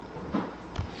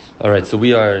All right, so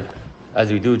we are,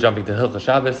 as we do, jumping to Hilchos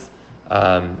Shabbos,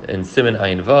 in Siman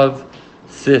Ayin Vav,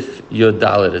 Sif Yud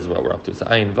Dalet is what we're up to. So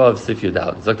Ayin Vav, Sif Yud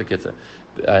Dalet. It's like the Kitzur.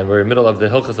 And we're in the middle of the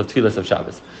Hilchos of Tfilos of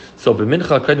Shabbos. So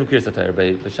b'mincha kadum Kriyas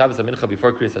HaTorah, by Shabbos HaMincha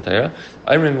before Kriyas HaTorah,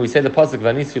 I remember we say the pasuk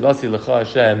V'anis Filasi L'cha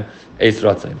Hashem Eis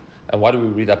Ratzim. And why do we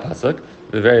read that pasuk?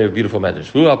 A very beautiful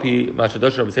message. The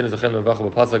drush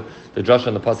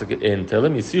on the pasuk in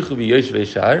Tehillim,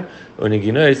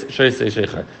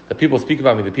 the people speak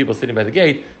about me, the people sitting by the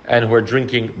gate and who are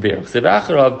drinking beer. And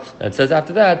it says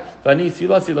after that, that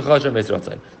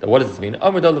what does this mean?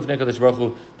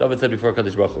 David said before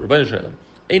Kadosh Baruch Hu,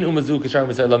 Ein umazu kishar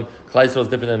Klal Yisrael is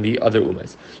different than the other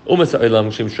umas. Umas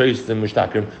ha'olam shem shreishim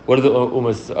mushtakrim. What do the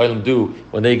umas ha'olam do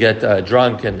when they get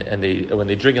drunk and when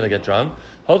they drink and they get drunk?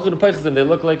 Halchot and peichas, they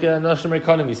look like national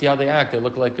economy. You see how they act? They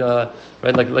look like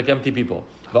like empty people.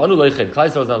 Va'anu loiched. Klal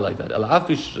Yisrael is not like that. El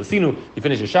afish sinu. You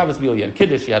finish your Shabbos meal. You had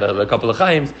kiddush. You had a couple of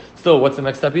chaims. Still, what's the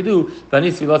next step you do?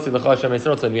 V'anis vilasi l'cha Hashem Eis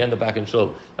Ratzim. And we end up back in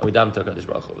shul and we dam to Kadosh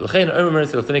Baruch Hu. L'chein omer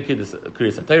mercy l'fnei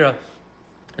Kriyas HaTorah.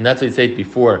 And that's what you say it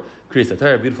before Kriyas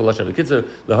HaTorah, beautiful lashon of the Kitzur.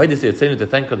 L'hoydis yitzenu to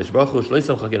thank Kadosh Baruch Hu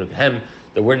shleisam chagenu kehem,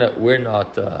 that we're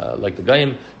not like the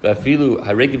Goyim. V'afilu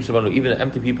haregim shavanu, even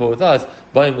empty people with us,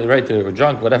 buying right to or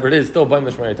drunk, whatever it is, still buying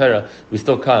mishmar Torah. We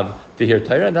still come to hear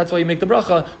Torah, and that's why you make the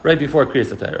bracha right before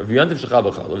Kriyas HaTorah. If you yantiv shechal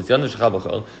b'chol, if it's yantiv shechal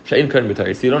b'chol, she'in kern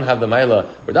b'Torah, so you don't have the ma'ila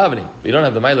for davening, you don't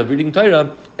have the ma'ila of reading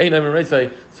Torah, ein omer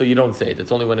reisai, so you don't say it.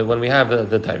 It's only when we have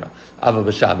the Torah. Ava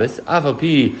b'Shabbos, ava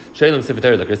pi she'elim sefer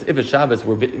Torah. If it's Shabbos,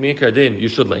 we're meikar din, you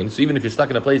should lane. So even if you're stuck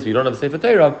in a place where you don't have the sefer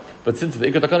Torah, but since the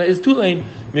ikar takana is two lane,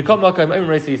 mikol makam omer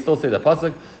reisai, you still say that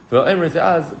pasuk. And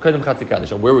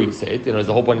where will you say it?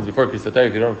 The whole point is before Kriyas HaTorah.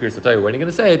 If you don't have Kriyas HaTorah, when are you going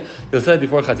to say it? You'll say it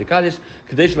before Chatzi Kaddish.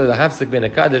 Kadesh le'hafsek ben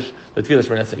HaKaddish l'tfilah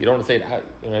shmoneh. You don't want to say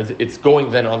it. It's going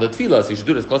then on the tefillah, so you should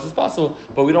do it as close as possible.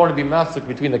 But we don't want to be mafsek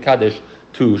between the Kaddish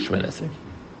to Shmoneh.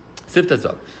 Sif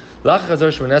Tazov. After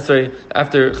Chazar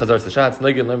Sashatz,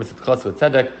 Negin Lemes Tzedkas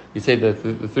Tzedek, you say the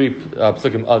three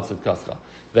psukim of Tzedkascha.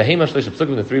 The Hema Shleish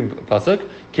psukim, the three pasuk,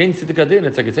 Kain Tzedekadin,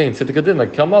 it's like it's saying Tzedekadin,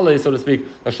 like Kamale, so to speak,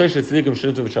 Shleish Tzedikim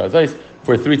Shenitu V'Shazais,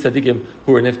 for three tzedikim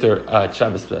who were nifter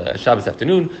Shabbos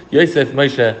afternoon, Yosef,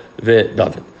 Moshe,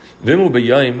 David. If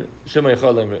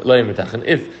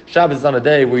Shabbos is on a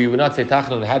day where you would not say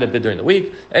Tachanun and had it bid during the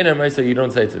week, you don't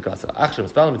say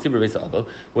Tzedkasa.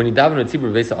 When you daven in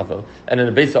Tzibur Beis Avel, and in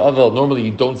a Beis Avel, normally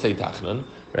you don't say Tachanun,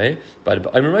 right? But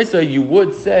you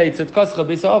would say Tzedkasa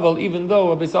Beis Avel, even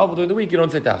though a Beis Avel during the week you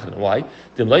don't say Tachanun. Why?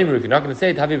 If you're not going to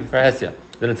say it, have it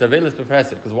then it's available for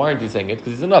Hesed. Because why aren't you saying it?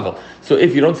 Because it's a novel. So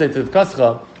if you don't say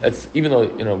Tzedkascha, it's even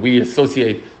though we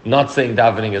associate not saying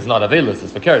davening as not available,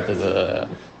 as fakert,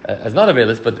 as not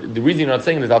available, but the reason you're not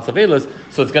saying it is also available,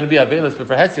 so it's going to be available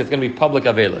for Hesed, it's going to be public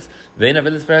available. Vein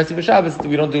available for Hesed for Shabbos,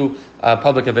 we don't do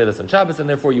public available on Shabbos, and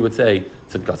therefore you would say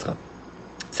Tzedkascha.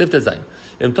 Sifta Zayin.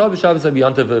 Im Tov Shabbos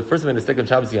Yantav, first of the second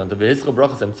Shabbos Yantav, V'hischel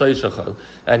brachas Emtzai Shachal,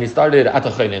 and he started at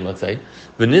Achainin, let's say,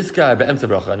 V'nizka be'emtza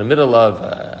bracha, in the middle of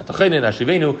Achainin,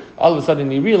 Ashivenu, all of a sudden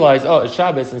he realized, it's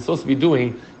Shabbos, and he's supposed to be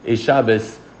doing a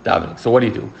Shabbos davening. So what do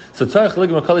you do? So Tzarech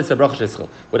Ligma Kali Sa Bracha Sheschel.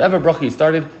 Whatever bracha he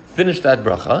started, finish that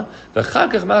bracha,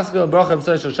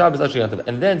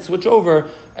 and then switch over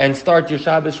and start your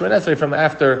Shabbos Shmonesrei from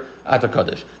after Ata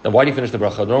Kaddish. Now, why do you finish the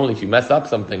bracha? Normally, if you mess up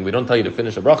something, we don't tell you to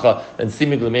finish a bracha and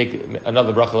seemingly make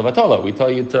another bracha Levatala. We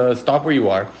tell you to stop where you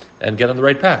are and get on the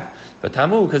right path. But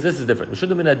Tamu, because this is different.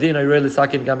 That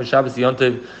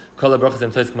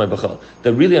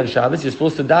really on Shabbos, you're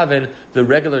supposed to daven the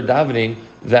regular davening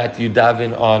that you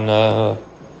daven on.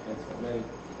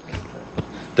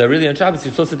 That really on Shabbos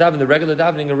you're supposed to daven the regular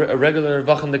davening, a regular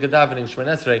vachandika davening Shemon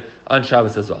Esrei on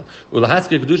Shabbos as well. And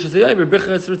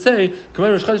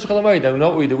you know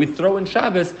what we do? We throw in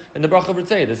Shabbos in the bracha of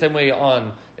Ritzei. The same way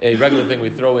on a regular thing we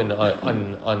throw in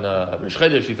on Rosh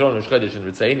Chodesh, you throw in Rosh Chodesh and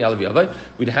Ritzei,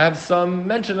 we'd have some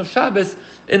mention of Shabbos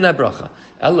in that bracha.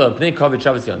 The Kavod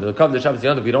Shabbos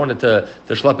Yontav, we don't want it to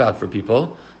schlep out for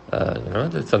people.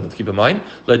 That's something to keep in mind.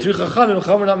 To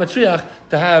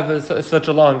have such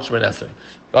a long Shemon Esrei.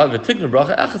 So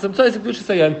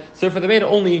for the maid,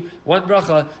 only one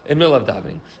bracha in the middle of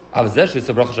davening. But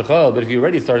if you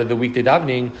already started the weekday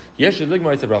davening, you should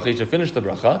finish the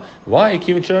bracha. Why? The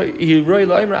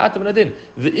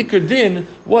ikar din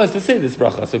was to say this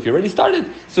bracha. So if you already started,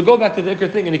 so go back to the ikar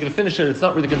thing and you can finish it. It's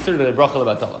not really considered a bracha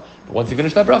levatala. But once you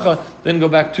finish that bracha, then go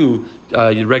back to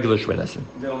your regular Shemon Esrei.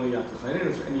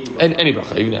 And any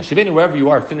bracha, even Shiveni, wherever you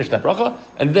are, finish that bracha,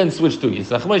 and then switch to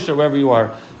Yisach Moshe, wherever you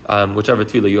are, whichever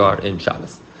tefillah you are in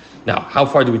Shabbos. Now, how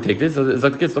far do we take this? It's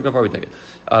like the kids, look how far we take it.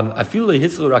 I feel like you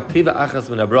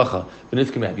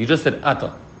just said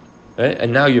ata. right?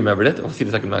 And now you remembered it. We'll see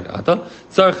the second Ata.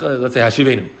 Let's say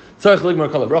Hashivenu.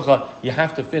 You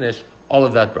have to finish all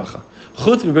of that bracha.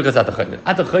 Chutz mibrikas ata chaynin.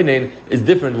 Ata chaynin is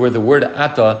different where the word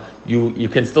ata, you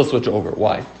can still switch over.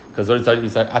 Why? Because you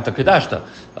say ata kedashta,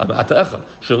 ata echa.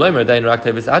 Shloimer dayin rak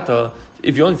tevis ata.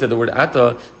 If you only said the word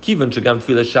ata, kivan shagam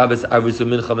tefillah Shabbos arusu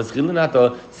mincha meschilin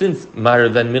ata. Since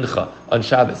Ma'ariv and mincha on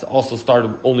Shabbos also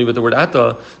started only with the word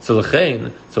ata, so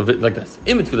lechein, so like this.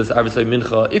 Im tefillah arusu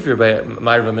mincha. If you're by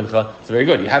Ma'ariv and mincha, it's very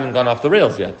good. You haven't gone off the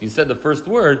rails yet. You said the first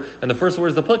word, and the first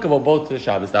word is applicable both to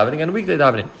Shabbos davening and weekday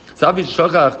davening. So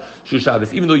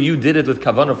Shabbos, even though you did it with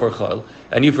kavanah for chol,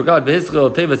 and you forgot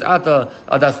behischil tevis ata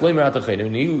adas loimer ata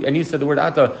chaynin, and you said the word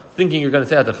ata thinking you're going to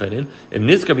say ata chaynin. Im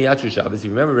niska miyachu Shabbos,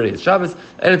 you remember already it's Shabbos,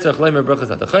 and it's a loimer brachas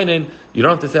ata chaynin. You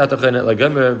don't have to say ata chaynin like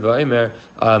gomer v'aimer.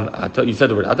 You said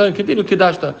the word ata and continue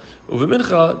kedashta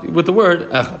uvemincha with the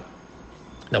word echad.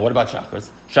 Now, what about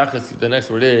shachris? Shachris, the next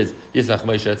word is Yisach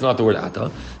Moshe. It's not the word ata.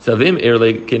 Savim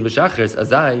erle kin b'shachris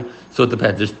azai. So it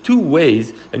depends. There's two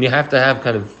ways, and you have to have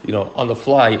kind of on the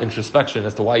fly introspection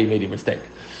as to why you made a mistake.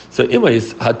 So, the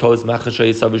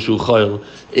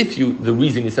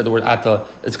reason you said the word ata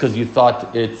is because you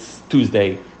thought it's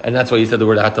Tuesday, and that's why you said the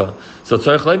word ata. So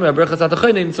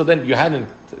then you hadn't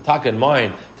taka in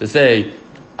mind to say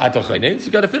ata chaynin, so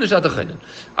you got to finish ata chaynin.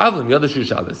 Avlim yadashu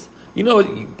Shabbos.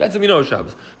 That's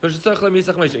Shabbos. It's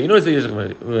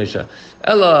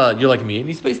Ella, you're like me, and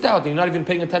you spaced out, and you're not even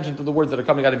paying attention to the words that are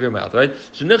coming out of your mouth, right?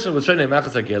 He said the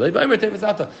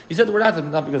word ata,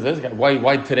 not because of this.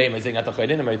 Why today am I saying ata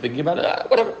chaynin? Am I thinking about it?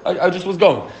 Whatever. I just was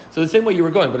going. So the same way you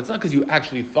were going, but it's not because you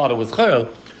actually thought it was chayil.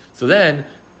 So then,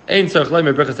 then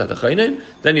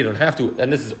you don't have to,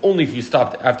 and this is only if you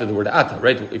stopped after the word ata,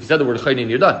 right? If you said the word chaynin,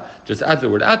 you're done. Just after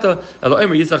the word ata,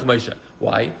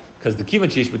 why? Because the kivan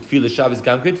sheish with tefillah Shabbos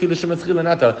gam good tefillah shematzchil and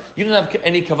ata, you didn't have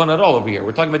any kavan at all over here.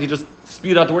 We're talking about you just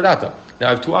spewed out the word ata. Now I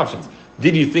have two options.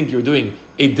 Did you think you were doing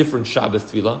a different Shabbos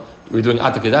tefillah? You were doing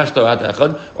ata kedashta or ata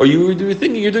echad, or you were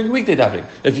thinking you're doing weekday davening?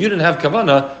 If you didn't have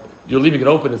kavana, you're leaving it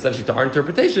open essentially to our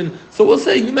interpretation. So we'll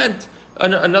say you meant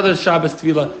another Shabbos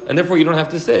tefillah, and therefore you don't have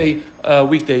to say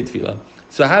weekday tefillah.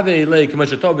 So have a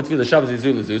tefillah Shabbos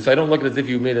izulazu. So I don't look at it as if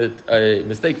you made a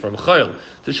mistake from chayil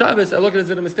to Shabbos. I look at it as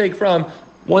a mistake from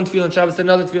one tefillah Shabbos to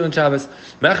another tefillah Shabbos.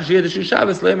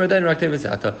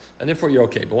 And therefore you're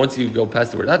okay. But once you go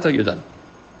past the word ata, you're done.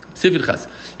 Let's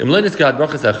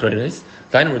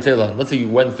say you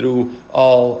went through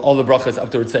all the brachas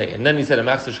up to Ritzei, and then you said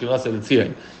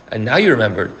and now you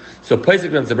remembered. So now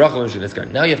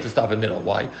you have to stop in the middle.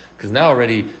 Why? Because now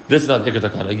already this is not Ikar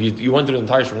Takana. You went through the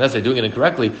entire Shemon doing it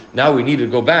incorrectly. Now we need to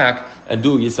go back and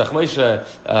do Yisach Moshe,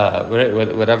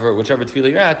 whichever tefillah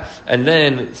you're at, and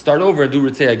then start over and do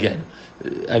Ritzei again.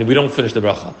 And we don't finish the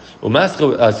bracha. So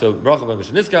bracha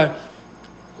b'Mishniskar.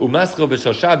 Umascho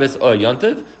b'shal Shabbos or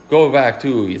Yontiv, go back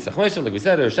to Yisach Moshe, like we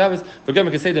said, or Shabbos, forget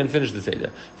the Seder and finish the Seder.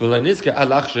 You finished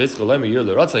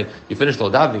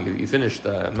all davening, you finished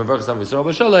Mevarch Sam Yisrael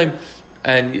B'Shalom,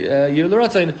 and Yir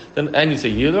L'Ratzayin, and you say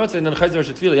Yir L'Ratzayin, and then Chayzer Rosh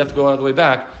Tefillah, you have to go all the way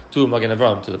back to Magen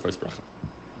Avram, to the first bracha.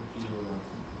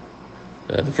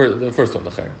 The first one,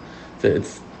 the Chayyim.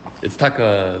 It's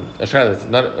taka a shayla. It's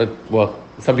not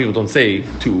some people don't say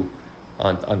two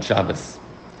on Shabbos.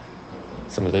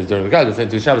 Sometimes during the God they say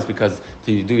two Shabbos because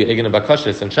to do your Egen and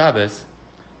Bakashis on Shabbos,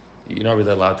 you're not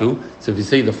really allowed to. So if you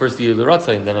say the first year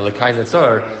L'Ratzah, and then a L'Kai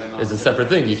Netzar is a separate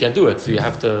thing. You can't do it. So you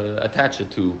have to attach it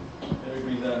to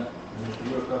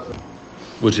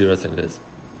which L'Ratzah it is.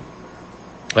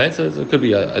 Right? So it could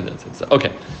be a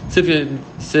okay. Sif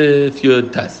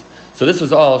Yud Tes. So this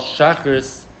was all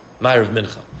Shachris Ma'ariv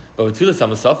Mincha. But with Tfilas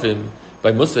HaMusafim,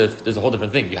 by Musaf, there's a whole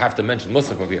different thing. You have to mention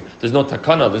Musaf over here. There's no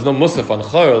Takana, there's no Musaf on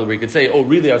Chorel where you could say, oh,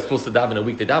 really, I was supposed to daven a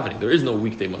weekday davening. There is no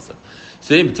weekday Musaf.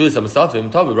 So in Tfilas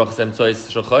HaMusafim, Tavi Brachas Emtsois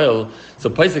Shachorel, so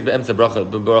Paisik Be'emtze Bracha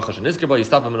Sheniskeba, you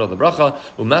stop in the middle of the Bracha,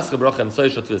 Umaska Bracha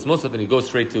Emtsois Tfilas Musaf, and you go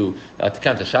straight to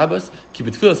Kanta Shabbos. Keep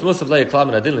it Tfilas Musaf Leia Klam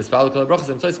and Adin Lispal Brachas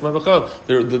Emtsois K'ma B'Chorel.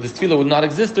 This tefillah would not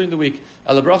exist during the week.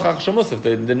 Ala Bracha Achsha Musaf.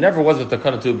 There never was a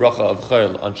Takana to Bracha of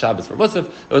Chorel on Shabbos for Musaf.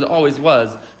 It always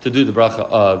was to do the Bracha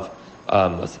of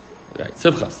Musaf. Right,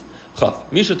 Sivchas. Chav.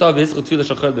 Mishatav Hischot Tfilah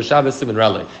Shachor b'Shabbos Siman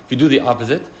Rale. If you do the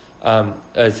opposite,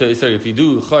 if you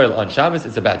do Chorel on Shabbos,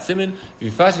 it's a bad siman. If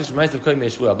you fast Shemais of Koyim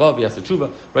Yeshua above, you have to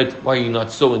tshuva. Right? Why are you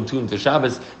not so in tune to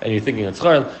Shabbos and you're thinking it's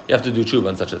Chorel? You have to do tshuva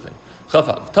on such a thing.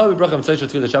 Chavav. Tavi Bracha Mitzayshot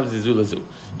Tfilah Shabbos Izu Lazu.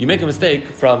 You make a mistake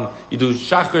from you do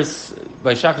Shachris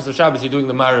by Shachris of Shabbos. You're doing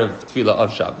the Marav Tfilah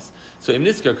of Shabbos. So if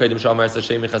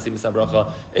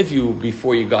you,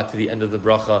 before you got to the end of the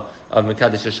bracha of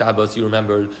Mekadesh Shabbos, you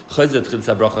remembered so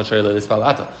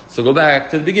go back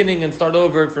to the beginning and start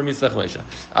over from Yisrach Moshe.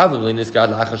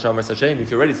 If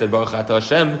you already said Baruch Ata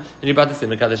Hashem and you're about to say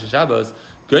Mekadesh Shabbos,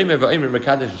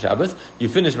 you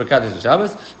finish Mekadesh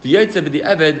Shabbos, the Yotze b'di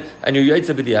Eved, and your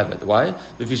Yotze b'di Eved. Why?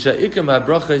 The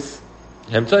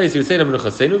Iker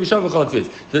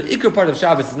part of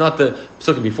Shabbos is not the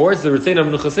Psukim before, it's the Ritzeinu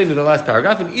Menuchasenu, the last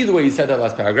paragraph, and either way you said that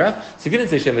last paragraph. So if you didn't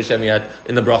say Shem Hashem yet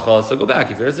in the bracha, so go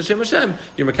back. If there is a Shem Hashem,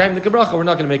 you're Mekayim the bracha, we're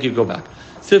not going to make you go back.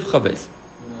 Siv Chavez.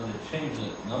 They changed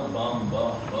it. No,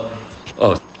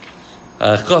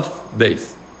 Chaf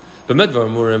Beis.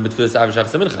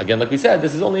 Again, like we said,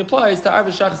 this only applies to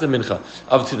Arvish Shachas and Mincha.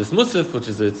 Obviously, this Musaf, which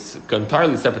is its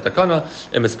entirely separate takana,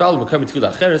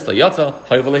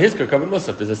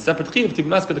 there's a separate chiyuv to be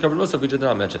masked the covered Musaf, which I did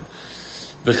not mention.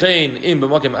 Say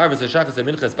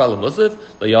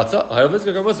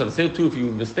too, if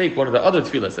you mistake one of the other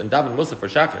tefillas and daven Musaf for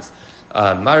Shachas,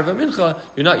 Marav Mincha,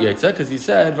 you're not Yetza, because he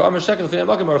said,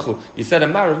 you said a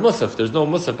Marav Musaf, there's no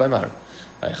Musaf by Marav.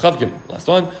 Last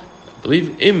one. I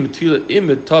believe im tfilas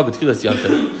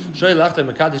yantiv shoy lachta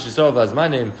mekadesh Yisrael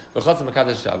v'azmanim v'chatzah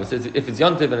mekadesh Shabbos. If it's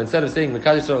yantiv and instead of saying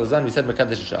mekadesh Yisrael v'azmanim we said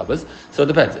mekadesh Shabbos, so it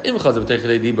depends. Im chazav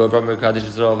teichadei dibur from mekadesh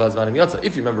Yisrael v'azmanim yatsa.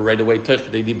 If you remember right away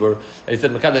teichadei dibur and you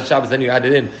said mekadesh Shabbos, then you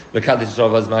added in mekadesh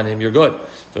Yisrael v'azmanim, you're good.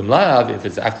 From lav, if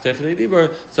it's after teichadei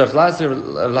dibur, so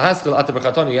lahaskil ata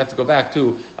b'chatonu, you have to go back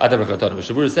to ata b'chatonu.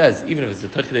 Shabur says even if it's a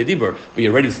teichadei dibur, but you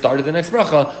already started the next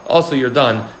bracha, also you're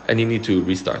done and you need to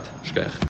restart. Shkech.